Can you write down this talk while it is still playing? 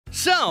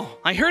So,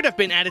 I heard I've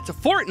been added to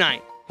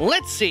Fortnite.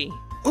 Let's see.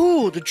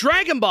 Ooh, the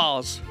Dragon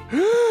Balls.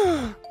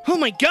 Oh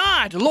my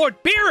god, Lord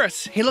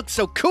Beerus! He looks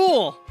so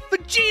cool!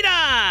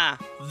 Vegeta!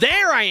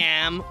 There I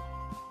am!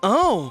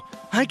 Oh,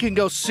 I can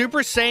go Super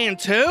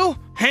Saiyan 2?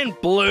 And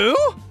Blue?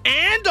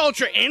 And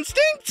Ultra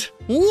Instinct?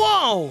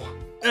 Whoa!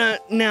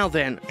 Now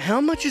then, how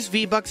much is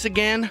V-Bucks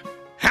again?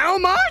 How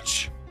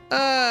much?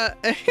 I'll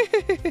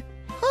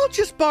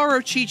just borrow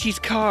Chi-Chi's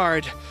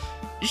card.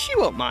 She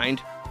won't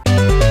mind.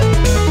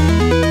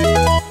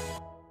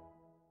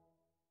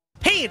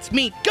 Hey, it's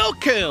me,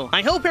 Goku!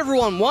 I hope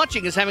everyone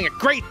watching is having a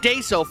great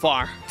day so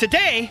far.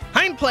 Today,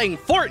 I'm playing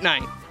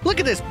Fortnite. Look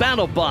at this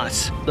battle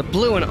bus. The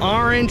blue and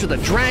orange with a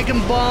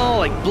Dragon Ball,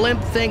 like,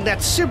 blimp thing.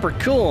 That's super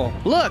cool.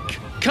 Look,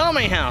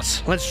 Kame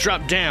House. Let's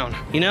drop down.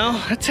 You know,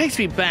 it takes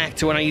me back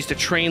to when I used to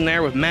train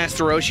there with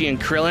Master Roshi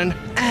and Krillin.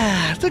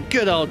 Ah, the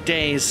good old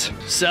days.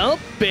 So,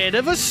 bit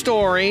of a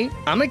story.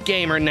 I'm a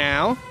gamer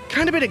now.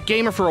 Kind of been a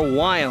gamer for a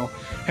while.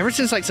 Ever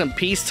since like some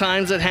peace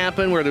times that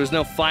happened where there was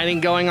no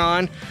fighting going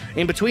on,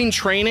 in between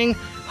training,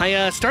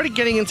 I started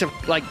getting into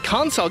like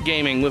console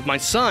gaming with my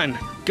son,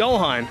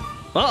 Gohan.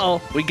 Uh-oh,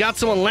 we got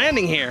someone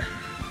landing here.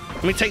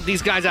 Let me take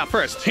these guys out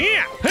first.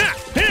 Damn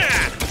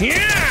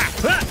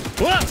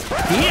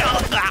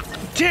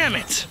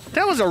it!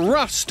 That was a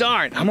rough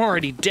start. I'm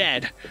already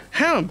dead.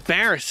 How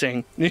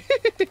embarrassing.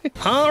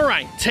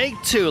 Alright, take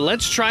two.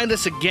 Let's try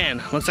this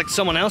again. Looks like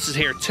someone else is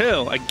here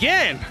too.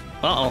 Again!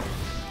 Uh-oh.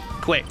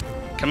 Quick.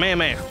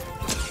 Kamehameha.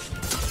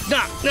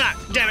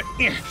 Damn it.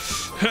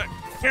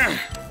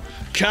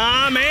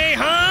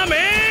 Kamehameha!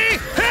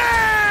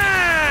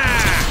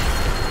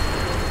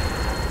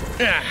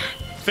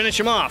 Finish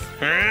him off.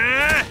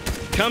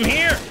 Come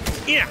here.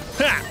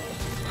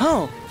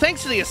 Oh,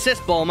 thanks for the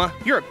assist, Bulma.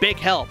 You're a big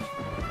help.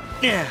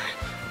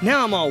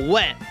 Now I'm all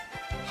wet.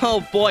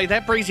 Oh boy,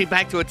 that brings me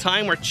back to a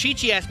time where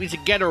Chi-Chi asked me to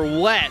get her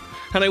wet,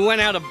 and I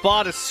went out and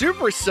bought a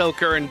super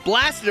soaker and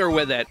blasted her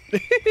with it.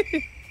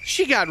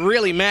 She got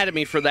really mad at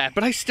me for that,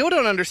 but I still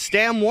don't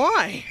understand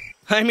why.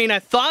 I mean, I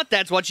thought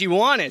that's what she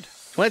wanted.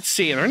 Let's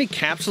see, are there any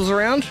capsules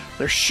around?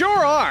 There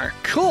sure are.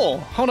 Cool.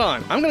 Hold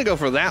on, I'm gonna go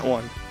for that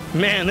one.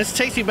 Man, this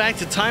takes me back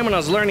to time when I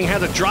was learning how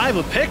to drive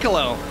with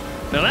Piccolo.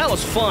 Now that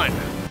was fun.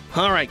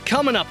 All right,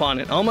 coming up on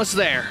it, almost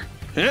there.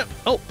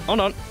 Oh, hold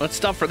on, let's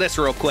stop for this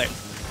real quick.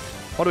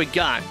 What do we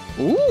got?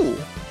 Ooh,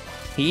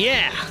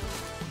 yeah.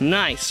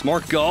 Nice, more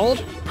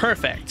gold?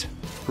 Perfect.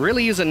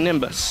 Really use a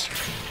Nimbus.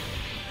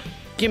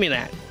 Give me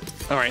that.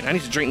 All right, I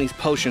need to drink these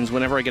potions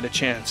whenever I get a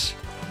chance.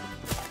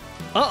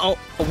 Uh-oh,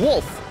 a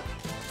wolf.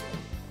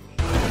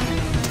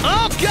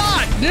 Oh,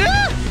 God!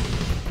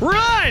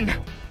 Run!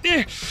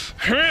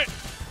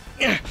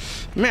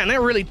 Man,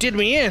 that really did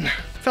me in.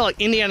 Felt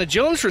like Indiana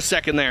Jones for a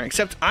second there,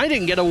 except I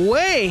didn't get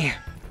away.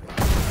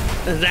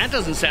 That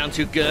doesn't sound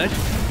too good.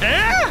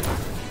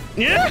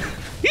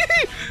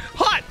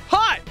 Hot,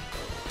 hot!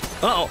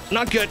 Uh-oh,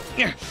 not good.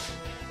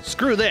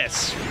 Screw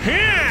this.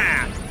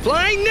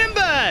 Flying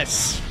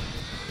Nimbus!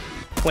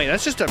 Wait,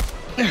 that's just a...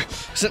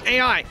 It's an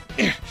AI.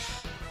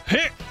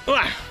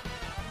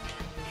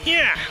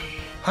 Yeah.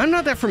 I'm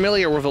not that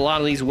familiar with a lot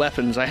of these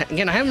weapons.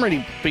 Again, I haven't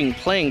really been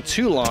playing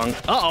too long.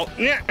 Uh-oh.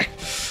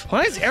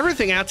 Why is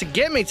everything out to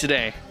get me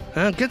today?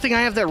 Good thing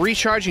I have that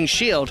recharging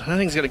shield. That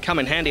thing's gonna come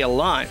in handy a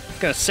lot. It's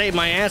gonna save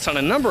my ass on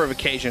a number of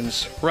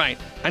occasions. Right,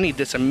 I need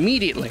this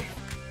immediately.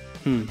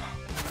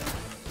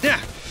 Yeah,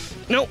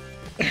 nope.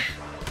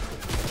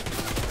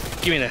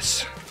 Give me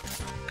this.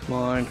 Come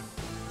on.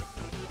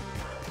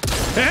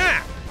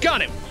 Ah,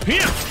 got him.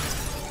 Yeah.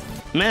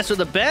 Mess with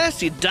the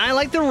best, you die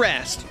like the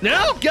rest.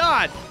 No,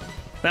 God.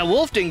 That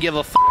wolf didn't give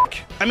a fuck.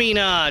 I mean,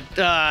 man,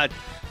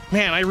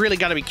 I really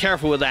gotta be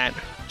careful with that.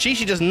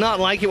 Chi-Chi does not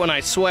like it when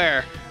I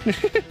swear.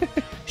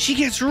 She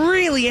gets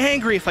really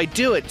angry if I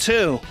do it,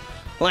 too.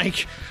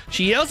 Like,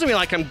 she yells at me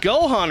like I'm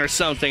Gohan or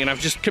something, and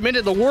I've just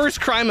committed the worst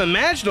crime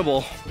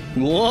imaginable.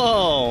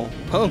 Whoa,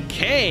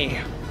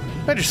 okay.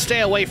 Better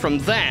stay away from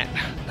that.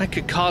 That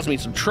could cause me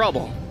some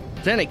trouble.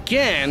 Then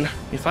again,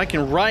 if I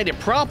can ride it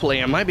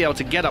properly, I might be able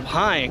to get up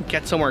high and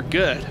get somewhere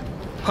good.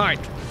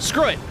 Alright,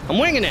 screw it. I'm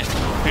winging it.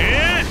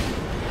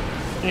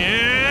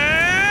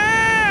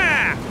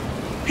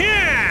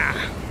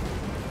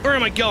 Where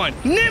am I going?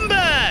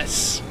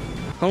 Nimbus!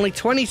 Only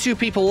 22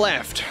 people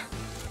left.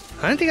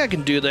 I think I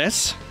can do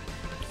this.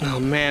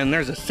 Oh man,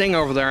 there's a thing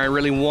over there I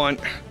really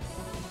want.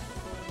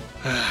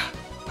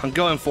 I'm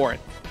going for it.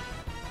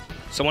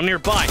 Someone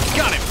nearby.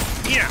 Got him!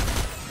 Yeah!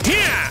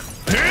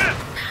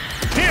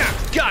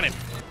 Got him!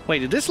 Wait,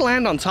 did this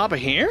land on top of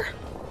here?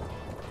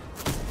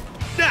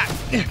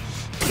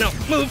 No,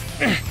 move!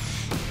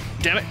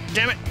 Damn it!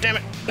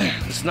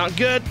 This is not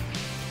good.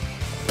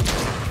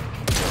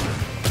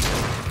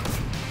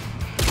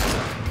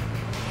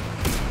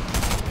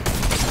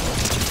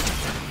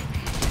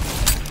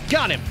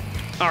 Got him!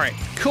 Alright,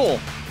 cool.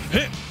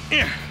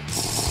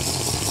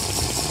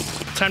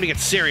 Time to get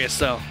serious,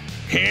 though.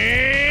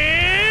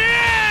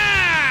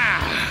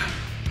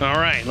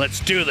 Alright, let's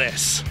do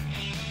this.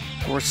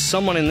 There was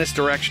someone in this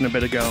direction a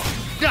bit ago.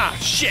 Ah,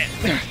 shit!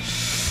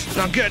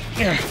 Not good.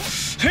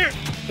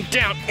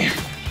 Down.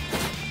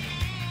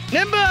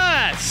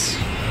 Nimbus!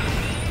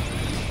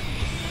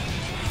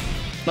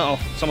 Uh-oh,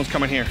 someone's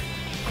coming here.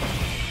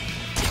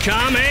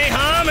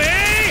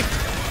 Kamehame!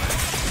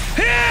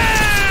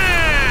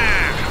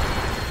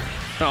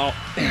 Oh.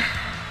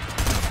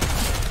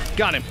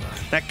 Got him.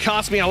 That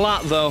cost me a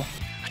lot, though.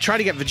 I tried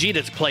to get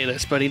Vegeta to play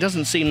this, but he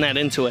doesn't seem that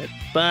into it.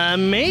 But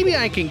maybe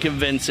I can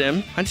convince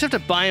him. I just have to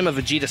buy him a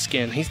Vegeta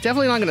skin. He's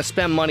definitely not going to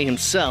spend money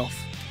himself.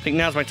 I think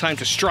now's my time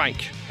to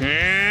strike.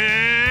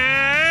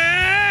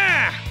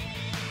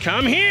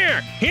 Come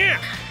here! Here!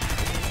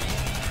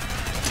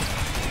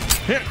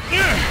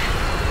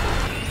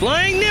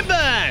 Flying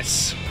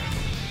Nimbus!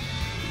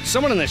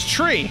 Someone in this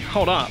tree.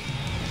 Hold up.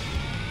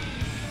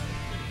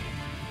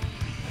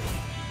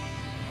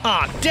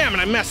 Ah, damn it,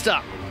 I messed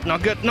up.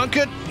 Not good, not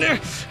good.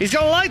 He's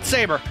got a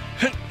lightsaber.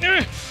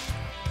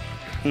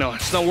 No,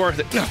 it's not worth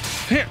it. No.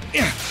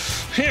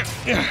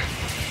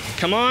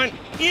 Come on.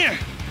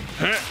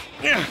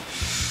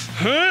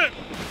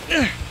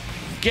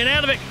 Get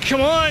out of it.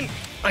 Come on.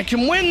 I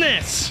can win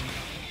this.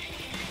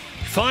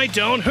 If I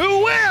don't,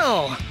 who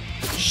will?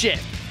 Shit.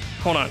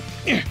 Hold on.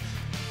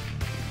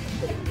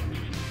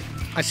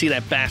 I see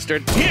that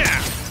bastard.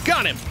 Yeah,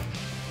 got him.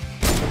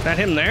 That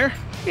him there?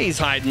 He's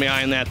hiding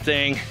behind that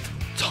thing.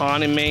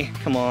 Taunting me.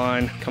 Come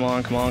on, come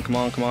on, come on, come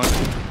on, come on.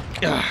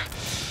 Ugh.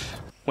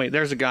 Wait,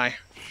 there's a guy.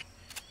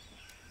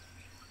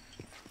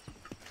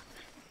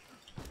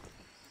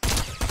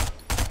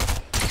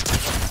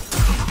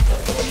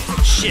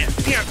 Shit.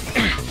 Yeah.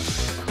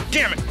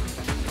 Damn it.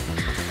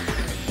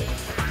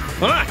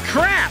 Ah,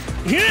 crap.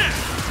 Yeah.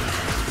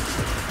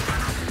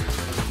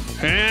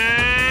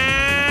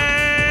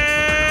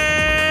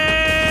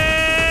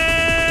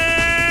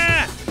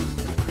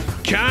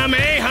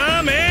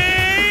 Kamehame!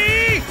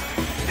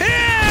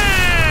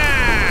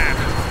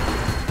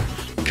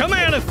 Come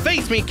out and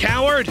face me,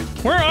 coward!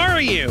 Where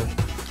are you?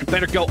 I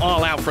better go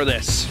all out for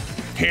this.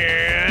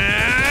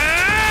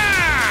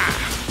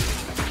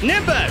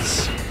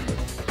 Nimbus!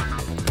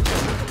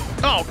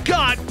 Oh,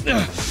 God!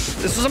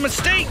 This is a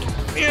mistake!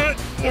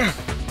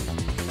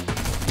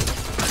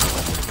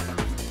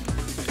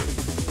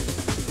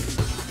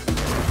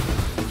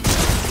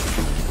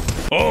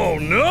 Oh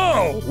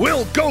no!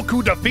 Will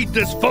Goku defeat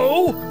this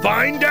foe?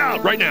 Find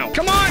out right now.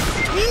 Come on!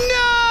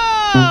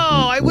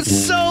 No! I was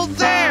so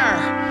there!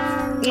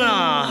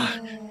 Ah,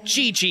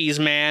 GG's,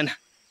 man.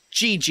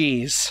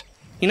 GG's.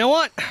 You know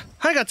what?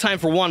 I got time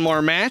for one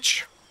more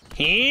match.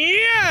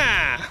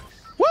 Yeah!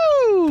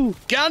 Woo!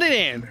 Got it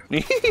in.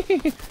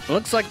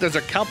 Looks like there's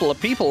a couple of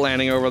people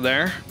landing over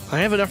there. I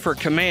have enough for a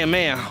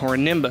Kamehameha or a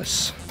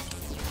Nimbus.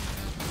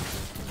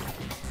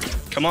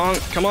 Come on,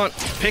 come on.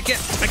 Pick it.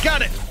 I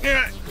got it.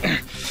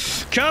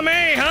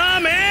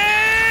 Kamehameha!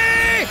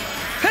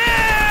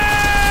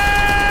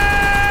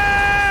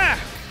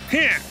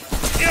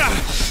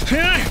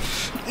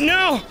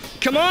 No!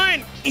 Come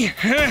on!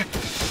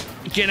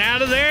 Get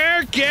out of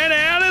there! Get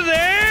out of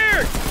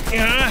there!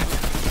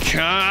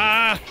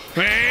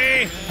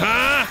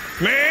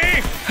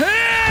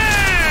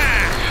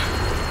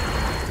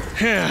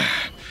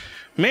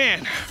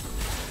 Man,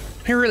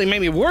 they really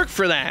made me work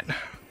for that.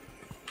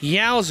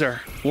 Yowzer.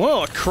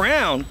 Whoa, a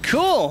crown.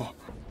 Cool.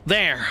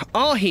 There,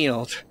 all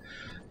healed.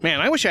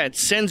 Man, I wish I had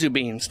senzu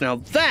beans. Now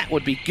that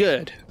would be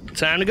good.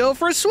 Time to go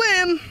for a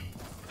swim.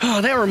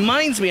 Oh, that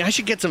reminds me, I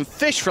should get some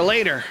fish for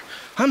later.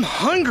 I'm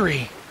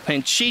hungry.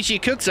 And Chi-Chi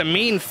cooks a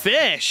mean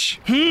fish.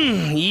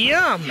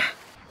 Yum.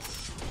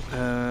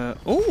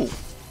 Ooh.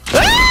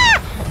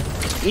 Ah!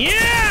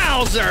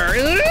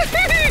 Yowzer!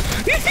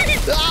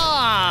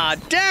 Ah,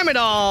 damn it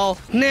all.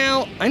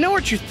 Now, I know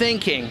what you're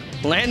thinking.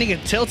 Landing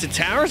at tilted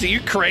towers? Are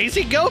you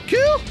crazy,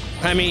 Goku?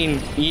 I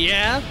mean,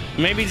 yeah,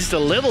 maybe just a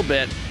little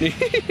bit.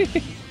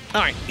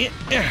 All right,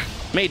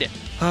 made it.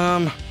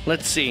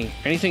 Let's see.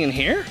 Anything in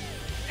here?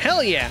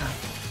 Hell yeah.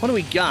 What do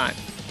we got?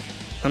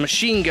 A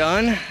machine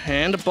gun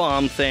and a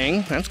bomb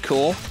thing. That's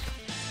cool.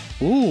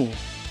 Ooh.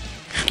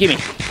 Gimme.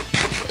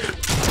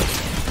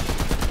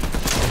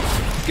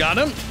 Got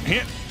him.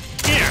 Here.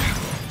 Here.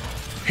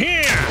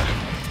 Here.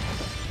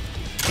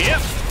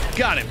 Yep.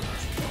 Got him.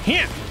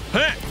 Here.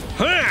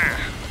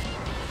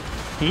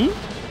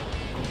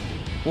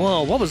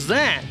 Whoa, what was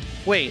that?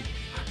 Wait.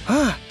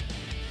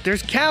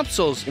 There's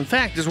capsules. In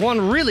fact, there's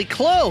one really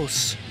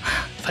close.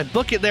 If I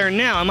book it there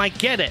now, I might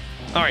get it.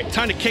 All right,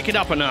 time to kick it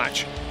up a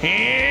notch.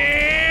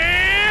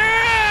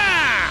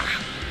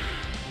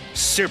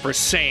 Super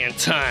Saiyan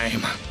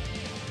time.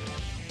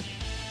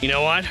 You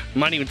know what?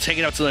 Might even take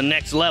it up to the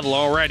next level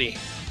already.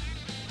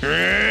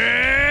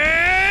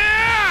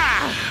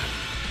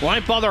 Why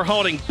bother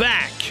holding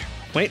back?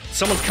 Wait,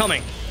 someone's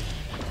coming.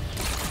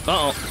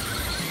 Uh-oh.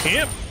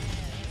 Yep.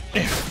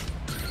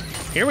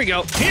 Here we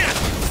go. Here.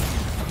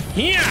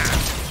 Here.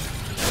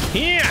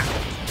 Here.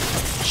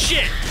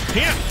 Shit.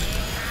 Here.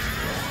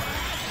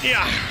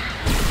 Yeah.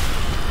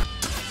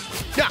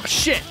 Ah,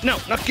 shit. No,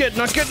 not good,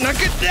 not good, not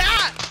good.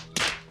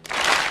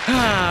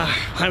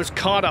 Ah! I was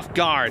caught off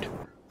guard.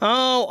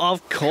 Oh,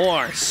 of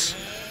course.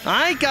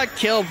 I got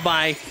killed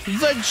by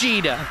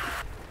Vegeta.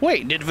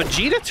 Wait, did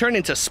Vegeta turn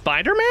into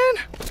Spider-Man?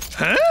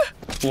 Huh?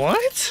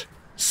 What?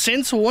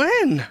 Since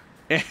when?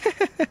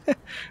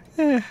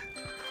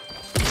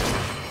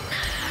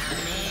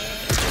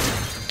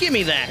 Give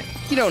me that.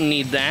 You don't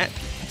need that.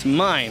 It's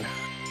mine.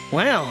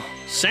 Wow,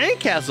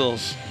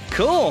 sandcastles.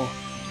 Cool.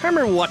 I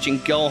remember watching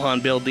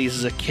Gohan build these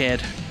as a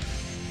kid.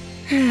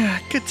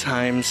 Good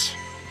times.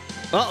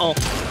 Uh-oh.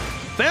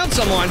 Found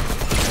someone.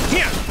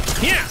 Yeah.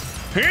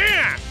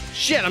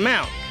 Shit, I'm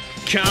out.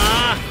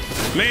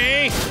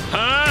 Me.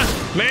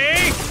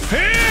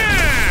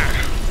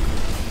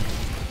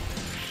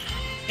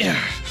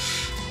 Yeah.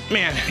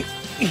 Man,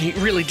 he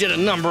really did a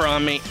number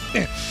on me.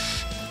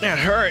 That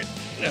hurt.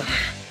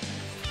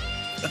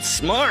 That's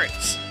smart.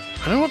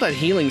 I don't know what that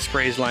healing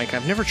spray is like.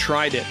 I've never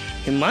tried it.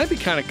 It might be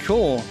kind of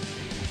cool.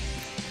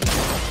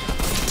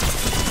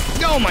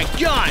 Oh my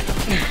god!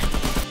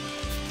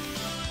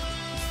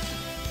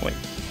 Wait.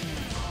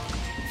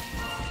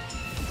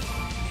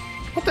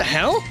 What the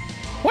hell?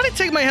 Why'd it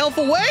take my health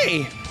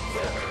away?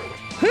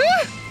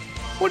 Huh?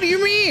 What do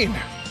you mean?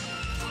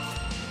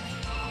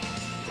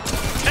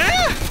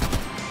 Ah!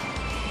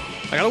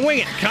 I gotta wing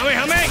it.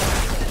 Kamehame!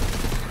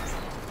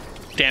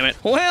 Damn it.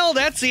 Well,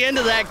 that's the end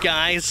of that,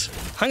 guys.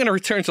 I'm gonna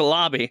return to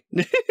lobby.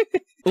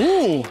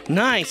 Ooh,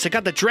 nice. I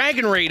got the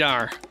dragon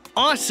radar.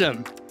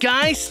 Awesome.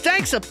 Guys,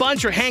 thanks a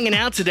bunch for hanging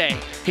out today.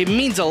 It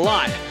means a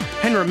lot.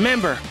 And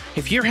remember,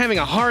 if you're having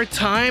a hard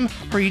time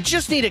or you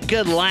just need a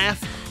good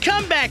laugh,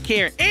 come back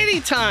here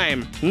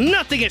anytime.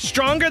 Nothing is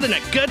stronger than a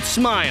good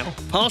smile.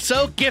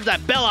 Also, give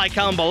that bell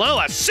icon below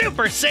a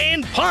Super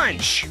Saiyan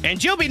punch,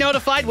 and you'll be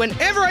notified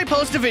whenever I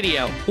post a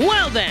video.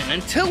 Well then,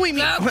 until we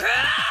meet...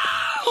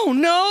 Oh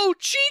no,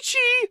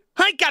 Chi-Chi!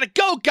 I gotta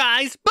go,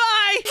 guys.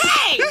 Bye!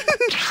 Hey!